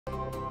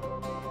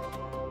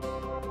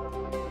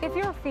If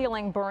you're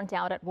feeling burnt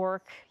out at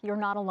work, you're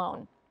not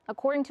alone.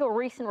 According to a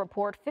recent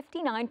report,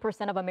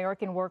 59% of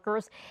American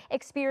workers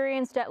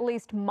experienced at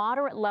least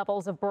moderate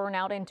levels of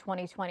burnout in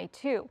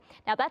 2022.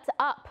 Now, that's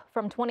up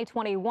from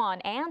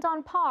 2021 and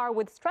on par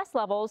with stress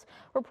levels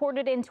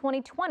reported in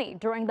 2020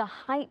 during the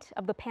height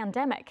of the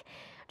pandemic.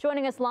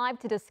 Joining us live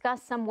to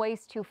discuss some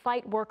ways to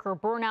fight worker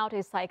burnout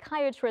is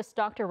psychiatrist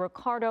Dr.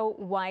 Ricardo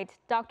Whyte.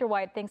 Dr.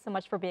 Whyte, thanks so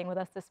much for being with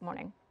us this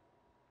morning.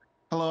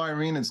 Hello,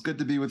 Irene. It's good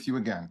to be with you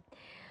again.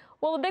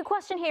 Well, the big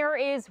question here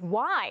is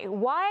why?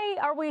 Why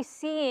are we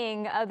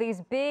seeing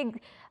these big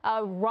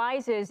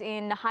rises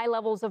in high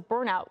levels of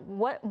burnout?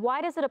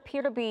 Why does it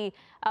appear to be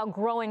a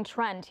growing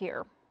trend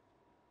here?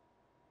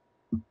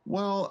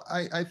 Well,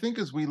 I think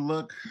as we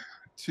look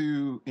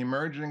to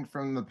emerging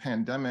from the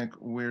pandemic,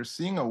 we're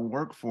seeing a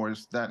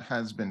workforce that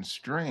has been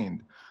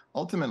strained.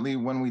 Ultimately,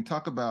 when we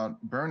talk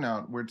about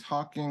burnout, we're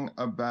talking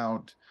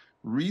about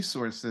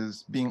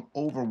resources being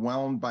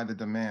overwhelmed by the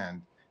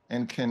demand.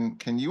 And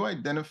can you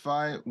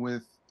identify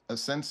with a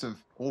sense of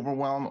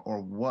overwhelm or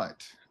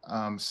what?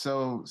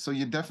 So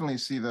you definitely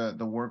see the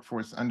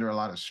workforce under a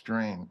lot of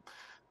strain.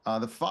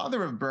 The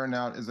father of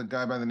burnout is a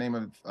guy by the name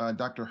of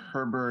Dr.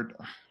 Herbert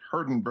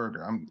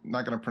Herdenberger. I'm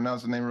not going to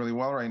pronounce the name really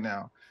well right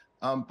now.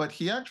 But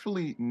he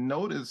actually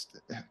noticed,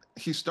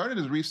 he started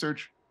his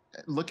research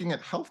looking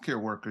at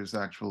healthcare workers,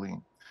 actually.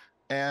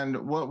 And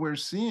what we're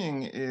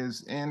seeing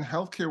is in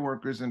healthcare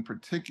workers in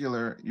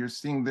particular, you're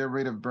seeing their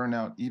rate of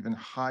burnout even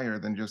higher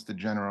than just the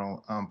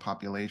general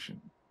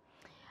population.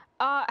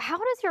 How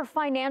does your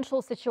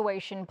financial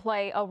situation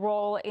play a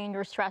role in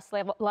your stress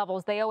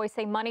levels? They always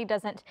say money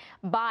doesn't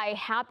buy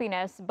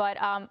happiness, but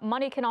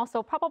money can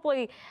also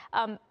probably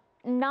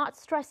not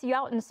stress you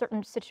out in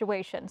certain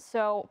situations.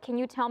 So, can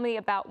you tell me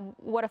about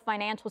what a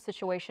financial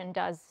situation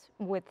does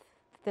with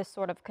this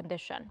sort of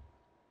condition?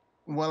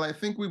 Well, I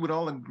think we would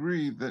all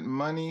agree that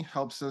money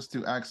helps us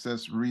to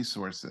access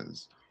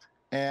resources.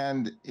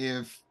 And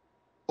if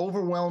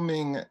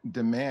overwhelming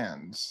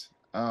demands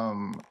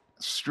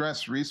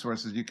stress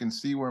resources, you can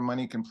see where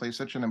money can play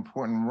such an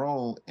important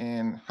role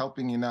in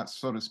helping you not,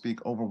 so to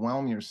speak,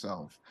 overwhelm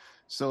yourself.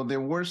 So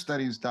there were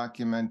studies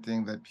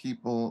documenting that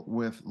people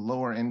with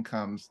lower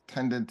incomes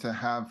tended to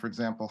have, for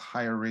example,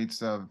 higher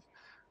rates of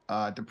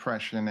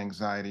depression,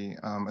 anxiety,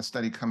 a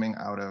study coming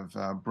out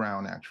of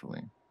Brown,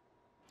 actually.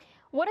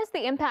 What is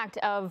the impact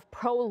of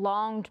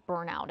prolonged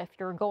burnout if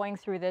you're going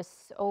through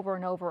this over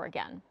and over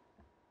again?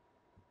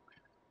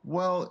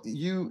 Well,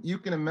 you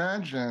can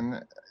imagine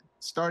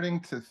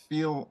starting to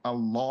feel a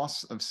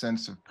loss of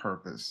sense of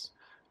purpose,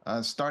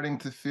 starting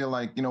to feel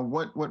like,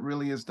 what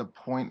really is the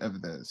point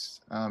of this?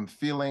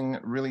 Feeling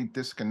really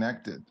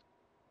disconnected.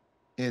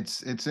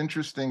 It's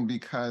interesting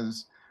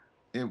because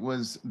it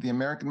was the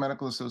American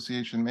Medical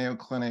Association, Mayo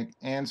Clinic,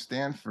 and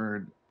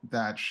Stanford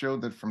that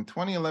showed that from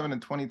 2011 to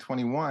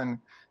 2021,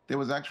 there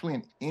was actually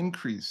an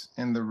increase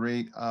in the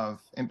rate of,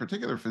 in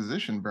particular,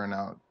 physician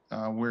burnout,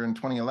 where in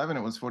 2011 it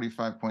was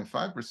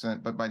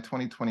 45.5%, but by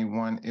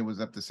 2021 it was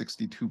up to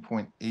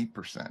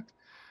 62.8%.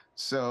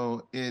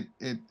 So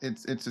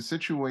it's a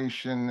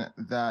situation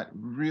that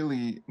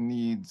really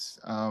needs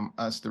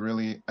us to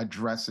really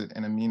address it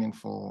in a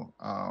meaningful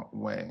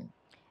way.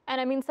 And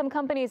I mean, some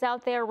companies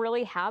out there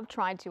really have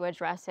tried to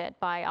address it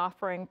by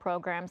offering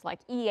programs like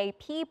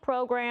EAP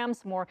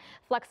programs, more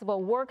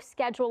flexible work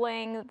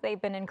scheduling. They've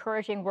been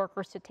encouraging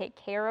workers to take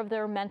care of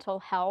their mental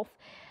health.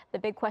 The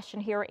big question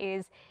here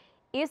is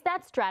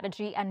that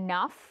strategy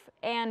enough?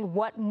 And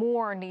what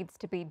more needs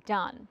to be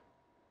done?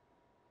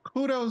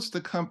 Kudos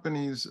to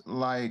companies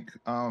like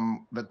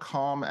the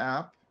Calm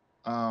app,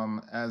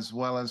 as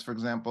well as, for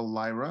example,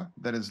 Lyra,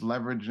 that is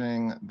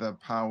leveraging the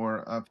power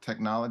of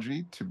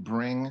technology to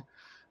bring,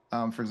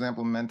 for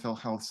example, mental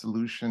health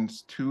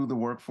solutions to the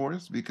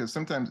workforce. Because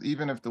sometimes,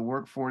 even if the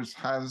workforce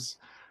has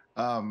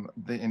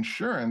the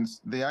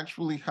insurance, they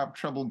actually have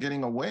trouble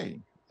getting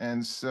away.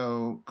 And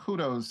so,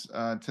 kudos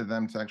to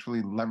them to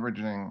actually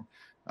leveraging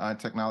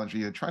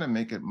technology to try to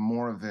make it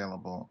more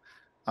available.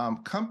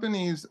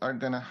 Companies are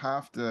going to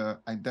have to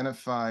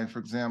identify, for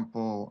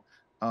example,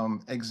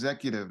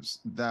 executives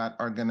that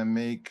are going to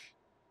make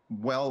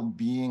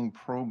well-being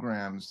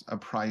programs a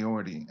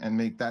priority and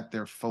make that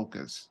their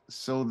focus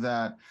so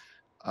that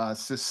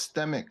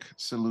systemic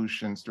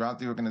solutions throughout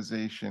the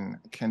organization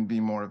can be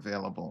more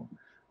available.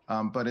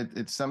 But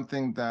it's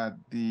something that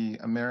the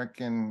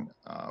American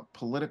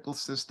political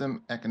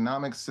system,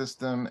 economic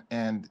system,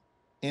 and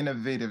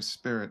innovative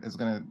spirit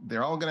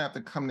they're all going to have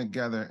to come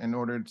together in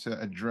order to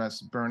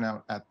address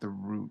burnout at the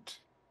root.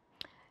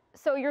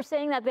 So you're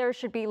saying that there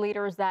should be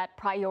leaders that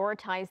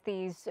prioritize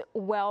these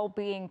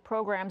well-being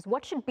programs.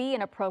 What should be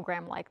in a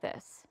program like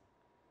this?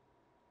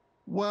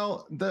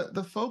 Well,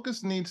 the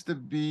focus needs to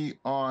be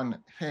on,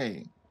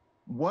 hey,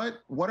 what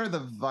are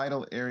the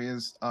vital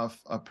areas of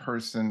a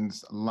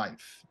person's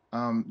life?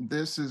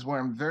 This is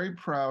where I'm very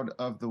proud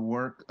of the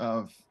work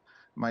of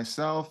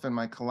myself and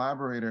my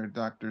collaborator,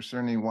 Dr.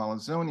 Cerny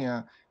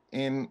Walazonia,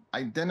 in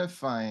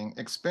identifying,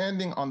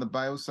 expanding on the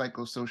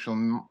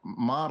biopsychosocial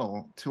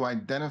model to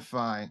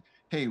identify,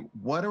 hey,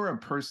 what are a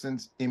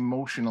person's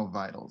emotional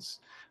vitals?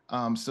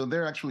 So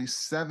there are actually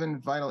 7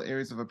 vital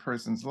areas of a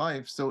person's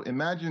life. So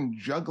imagine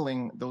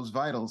juggling those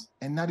vitals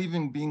and not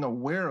even being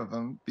aware of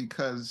them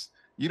because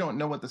you don't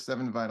know what the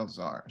 7 vitals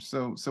are.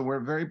 So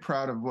we're very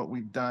proud of what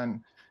we've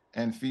done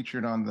and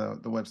featured on the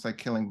website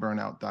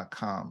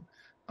killingburnout.com.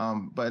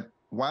 But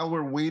while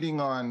we're waiting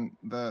on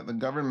the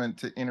government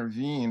to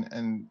intervene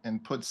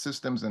and put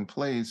systems in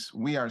place,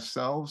 we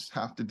ourselves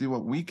have to do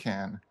what we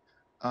can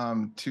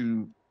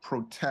to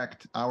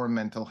protect our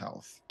mental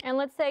health. And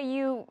let's say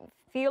you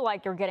feel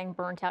like you're getting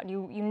burnt out.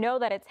 You know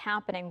that it's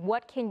happening.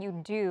 What can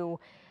you do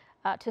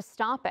to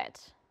stop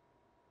it?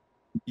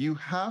 You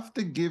have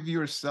to give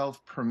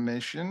yourself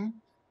permission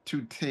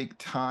to take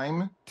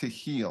time to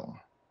heal.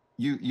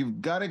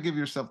 You've got to give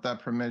yourself that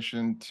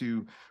permission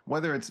to,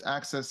 whether it's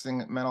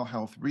accessing mental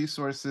health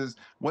resources,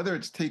 whether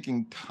it's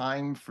taking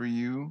time for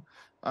you.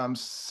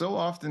 So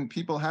often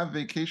people have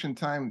vacation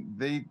time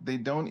they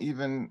don't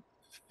even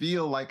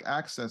feel like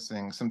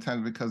accessing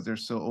sometimes because they're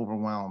so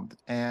overwhelmed,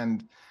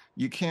 and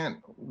you can't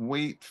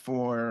wait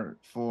for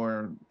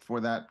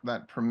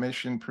that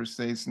permission per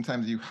se.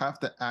 Sometimes you have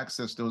to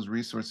access those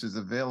resources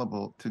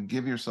available to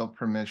give yourself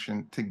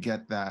permission to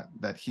get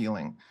that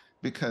healing,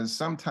 because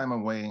some time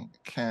away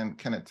can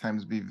at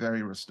times be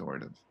very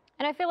restorative.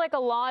 And I feel like a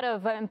lot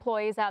of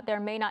employees out there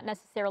may not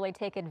necessarily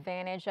take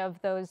advantage of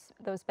those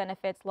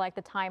benefits like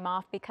the time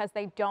off because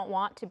they don't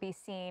want to be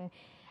seen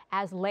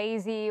as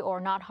lazy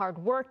or not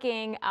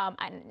hardworking.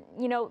 And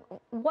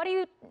what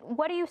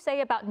do you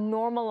say about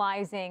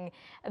normalizing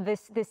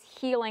this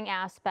healing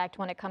aspect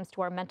when it comes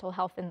to our mental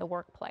health in the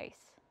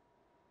workplace?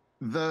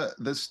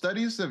 The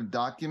studies have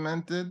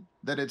documented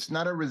that it's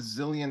not a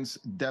resilience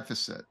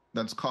deficit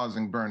that's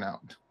causing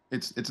burnout.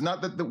 It's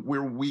not that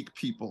we're weak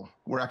people.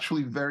 We're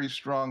actually very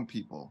strong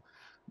people.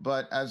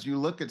 But as you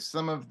look at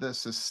some of the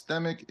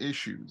systemic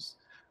issues,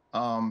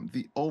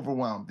 the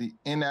overwhelm, the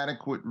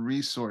inadequate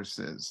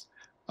resources,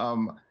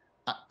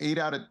 8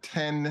 out of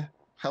 10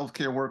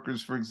 healthcare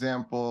workers, for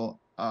example,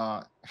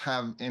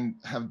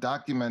 have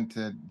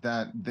documented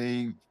that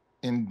they've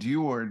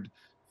endured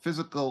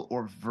physical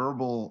or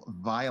verbal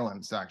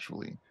violence,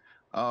 actually.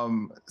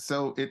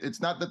 So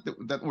it's not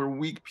that we're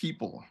weak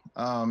people.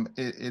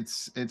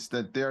 It's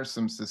that there are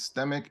some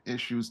systemic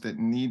issues that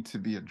need to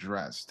be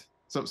addressed.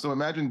 So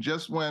imagine,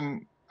 just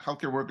when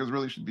healthcare workers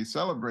really should be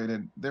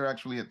celebrated, they're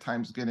actually at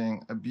times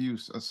getting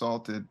abused,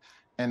 assaulted,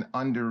 and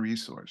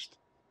under-resourced.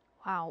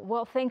 Wow.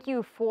 Well, thank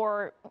you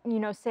for,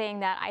 saying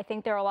that. I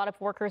think there are a lot of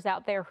workers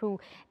out there who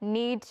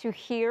need to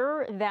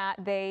hear that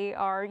they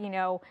are,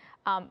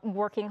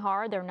 working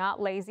hard. They're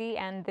not lazy,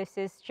 and this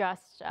is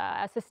just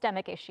a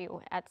systemic issue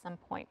at some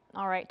point.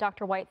 All right,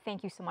 Dr. Whyte,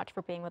 thank you so much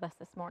for being with us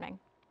this morning.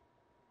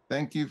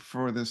 Thank you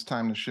for this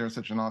time to share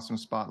such an awesome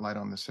spotlight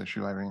on this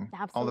issue, Irene.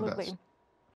 All the best. Absolutely.